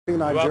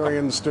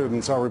Nigerian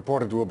students are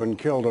reported to have been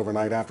killed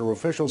overnight after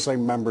officials say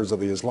members of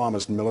the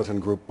Islamist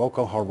militant group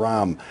Boko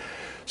Haram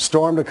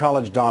stormed a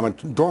college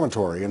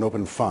dormitory and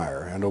opened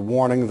fire, and a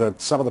warning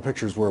that some of the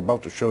pictures we're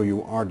about to show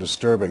you are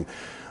disturbing.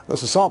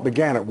 This assault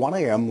began at 1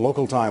 a.m.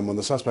 local time when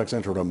the suspects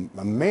entered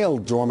a male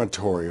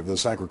dormitory of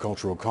this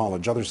agricultural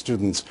college. Other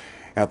students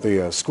at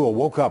the school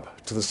woke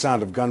up to the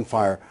sound of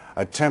gunfire,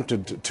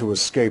 attempted to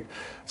escape.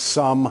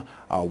 Some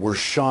were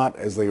shot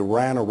as they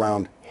ran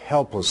around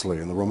helplessly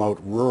in the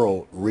remote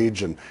rural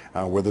region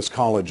where this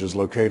college is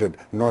located,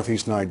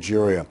 northeast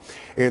Nigeria.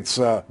 It's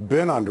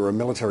been under a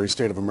military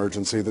state of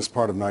emergency, this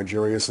part of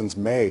Nigeria, since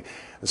May.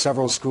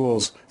 Several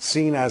schools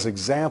seen as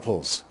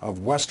examples of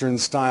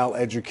Western-style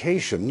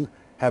education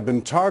have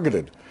been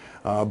targeted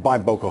by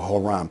Boko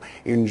Haram.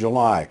 In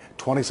July,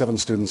 27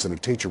 students and a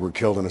teacher were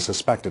killed in a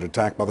suspected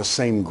attack by the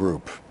same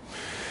group.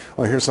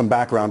 Well, here's some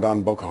background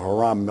on Boko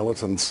Haram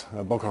militants.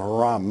 Boko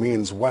Haram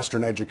means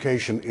Western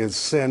education is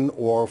sin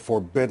or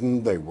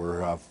forbidden. They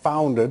were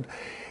founded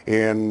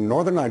in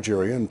northern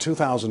Nigeria in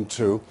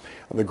 2002.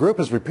 The group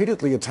has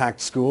repeatedly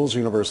attacked schools,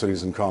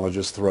 universities, and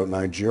colleges throughout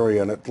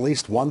Nigeria, and at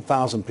least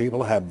 1,000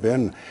 people have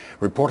been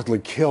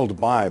reportedly killed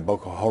by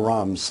Boko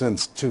Haram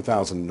since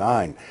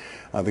 2009.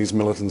 These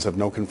militants have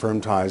no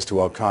confirmed ties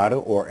to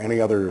Al-qaeda or any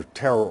other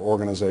terror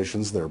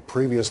organizations. Their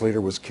previous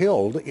leader was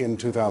killed in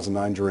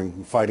 2009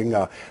 during fighting.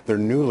 Their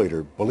new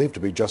leader, believed to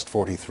be just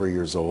 43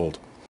 years old.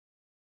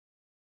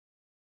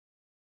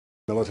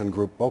 Militant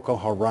group Boko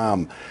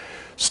Haram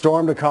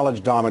stormed a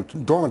college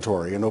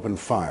dormitory and opened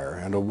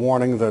fire, and a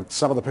warning that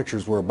some of the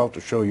pictures we're about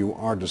to show you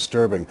are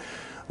disturbing.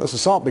 This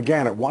assault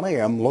began at 1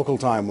 a.m. local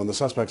time when the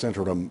suspects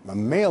entered a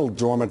male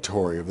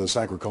dormitory of this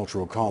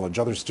agricultural college.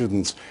 Other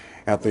students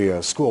at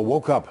the school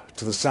woke up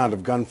to the sound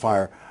of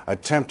gunfire,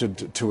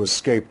 attempted to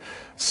escape.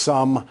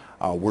 Some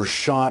were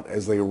shot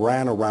as they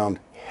ran around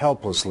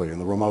helplessly in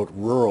the remote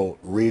rural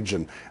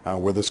region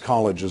where this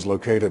college is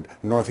located,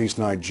 northeast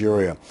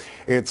Nigeria.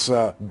 It's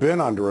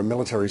been under a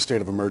military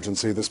state of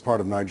emergency, this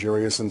part of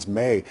Nigeria, since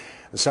May.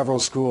 Several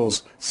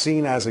schools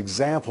seen as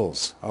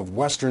examples of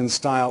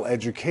Western-style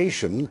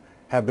education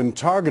have been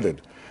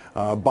targeted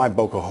by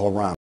Boko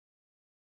Haram.